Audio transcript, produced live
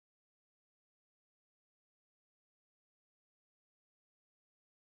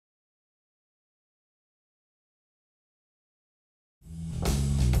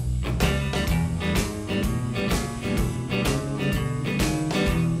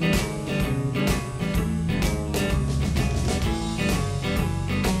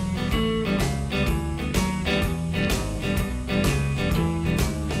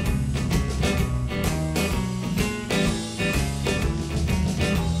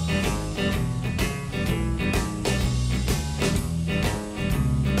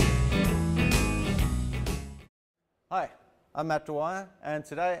I'm Matt Dwyer, and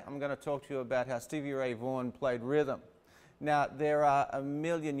today I'm going to talk to you about how Stevie Ray Vaughan played rhythm. Now, there are a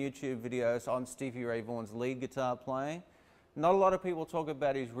million YouTube videos on Stevie Ray Vaughan's lead guitar playing. Not a lot of people talk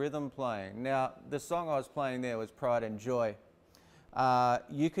about his rhythm playing. Now, the song I was playing there was Pride and Joy.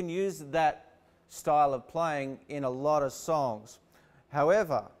 You can use that style of playing in a lot of songs.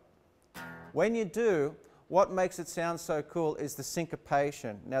 However, when you do, what makes it sound so cool is the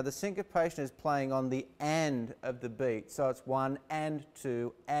syncopation. Now, the syncopation is playing on the and of the beat. So it's 1 and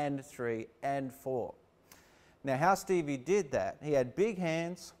 2 and 3 and 4. Now, how Stevie did that, he had big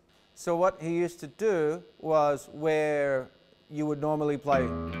hands. So what he used to do was where you would normally play,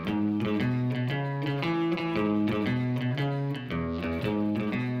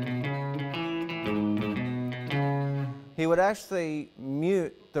 he would actually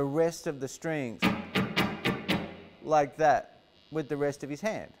mute the rest of the strings like that with the rest of his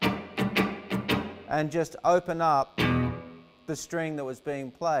hand and just open up the string that was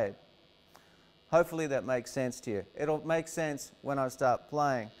being played. Hopefully that makes sense to you. It'll make sense when I start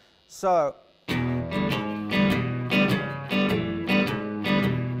playing. So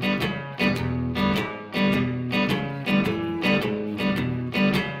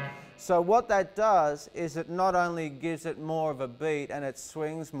what that does is it not only gives it more of a beat and it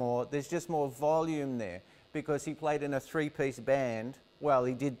swings more, there's just more volume there because he played in a three-piece band. Well,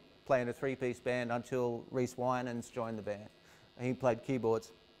 he did play in a three-piece band until Reese Winans joined the band. He played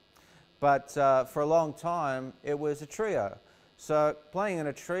keyboards. But for a long time, it was a trio. So playing in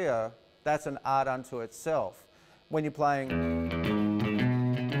a trio, that's an art unto itself. When you're playing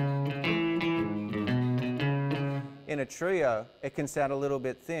in a trio, it can sound a little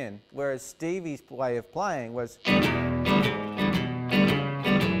bit thin, whereas Stevie's way of playing was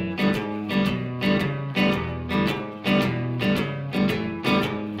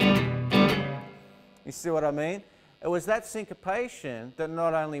you see what I mean? It was that syncopation that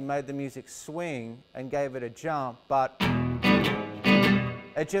not only made the music swing and gave it a jump, but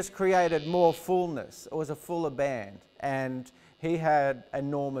it just created more fullness. It was a fuller band, and he had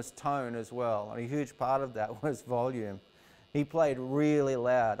enormous tone as well, and a huge part of that was volume. He played really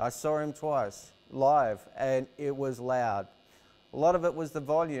loud. I saw him twice live, and it was loud. A lot of it was the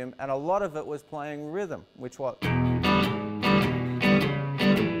volume, and a lot of it was playing rhythm, which was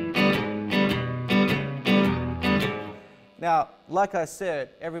now, like I said,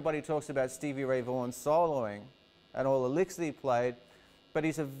 everybody talks about Stevie Ray Vaughan soloing and all the licks that he played, but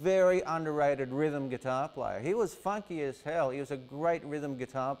he's a very underrated rhythm guitar player. He was funky as hell. He was a great rhythm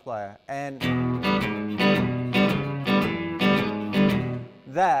guitar player, and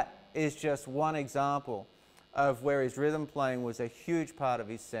that is just one example of where his rhythm playing was a huge part of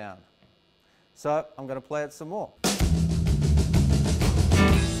his sound. So I'm going to play it some more.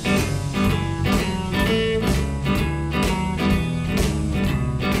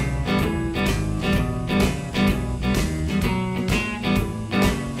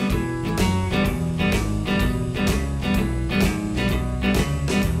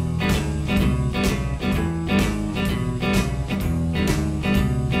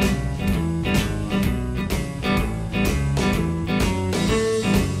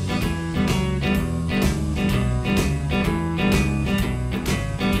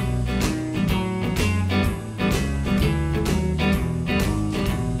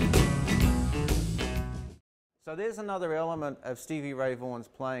 So there's another element of Stevie Ray Vaughan's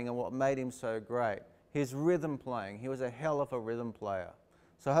playing and what made him so great. His rhythm playing. He was a hell of a rhythm player.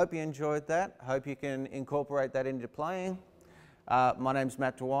 So I hope you enjoyed that. I hope you can incorporate that into playing. My name's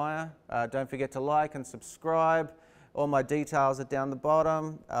Matt Dwyer. Don't forget to like and subscribe. All my details are down the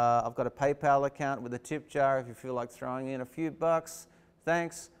bottom. I've got a PayPal account with a tip jar if you feel like throwing in a few bucks.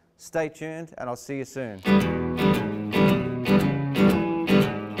 Thanks. Stay tuned, and I'll see you soon.